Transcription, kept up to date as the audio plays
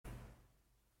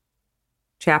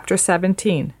Chapter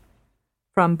 17.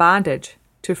 From Bondage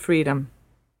to Freedom.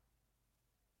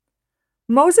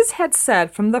 Moses had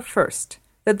said from the first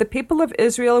that the people of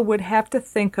Israel would have to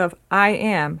think of I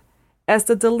Am as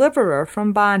the deliverer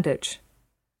from bondage.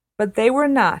 But they were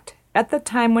not, at the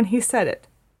time when he said it,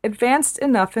 advanced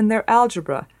enough in their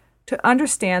algebra to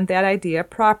understand that idea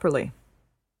properly.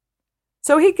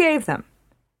 So he gave them,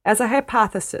 as a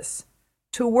hypothesis,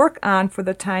 to work on for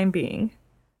the time being,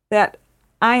 that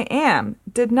I Am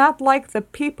did not like the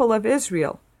people of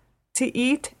Israel to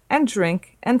eat and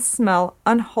drink and smell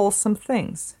unwholesome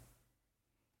things.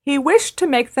 He wished to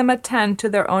make them attend to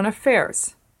their own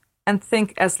affairs and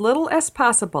think as little as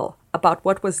possible about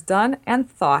what was done and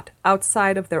thought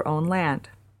outside of their own land.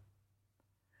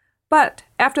 But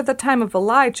after the time of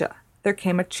Elijah, there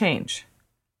came a change.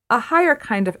 A higher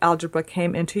kind of algebra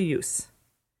came into use.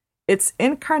 Its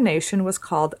incarnation was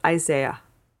called Isaiah.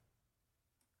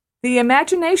 The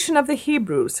imagination of the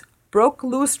Hebrews broke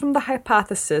loose from the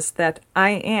hypothesis that I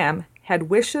Am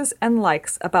had wishes and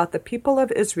likes about the people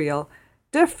of Israel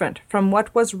different from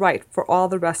what was right for all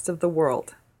the rest of the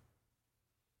world.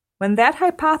 When that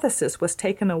hypothesis was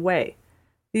taken away,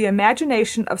 the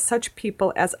imagination of such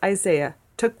people as Isaiah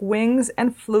took wings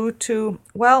and flew to,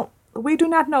 well, we do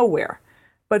not know where,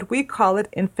 but we call it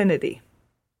infinity.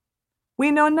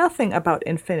 We know nothing about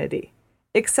infinity,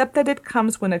 except that it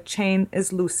comes when a chain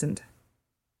is loosened.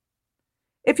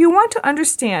 If you want to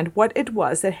understand what it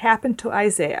was that happened to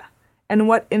Isaiah and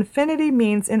what infinity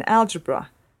means in algebra,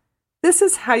 this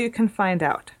is how you can find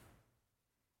out.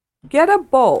 Get a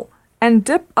bowl and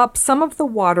dip up some of the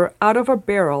water out of a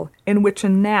barrel in which a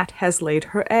gnat has laid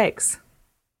her eggs.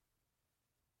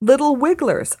 Little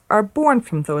wigglers are born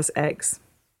from those eggs.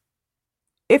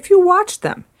 If you watch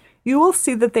them, you will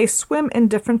see that they swim in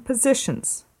different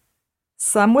positions,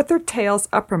 some with their tails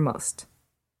uppermost,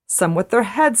 some with their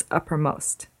heads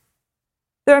uppermost.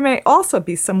 There may also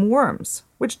be some worms,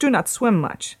 which do not swim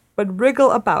much, but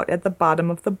wriggle about at the bottom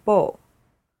of the bowl.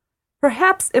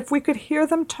 Perhaps if we could hear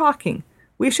them talking,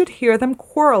 we should hear them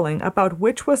quarreling about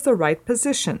which was the right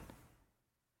position.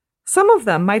 Some of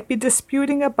them might be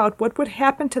disputing about what would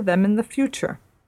happen to them in the future,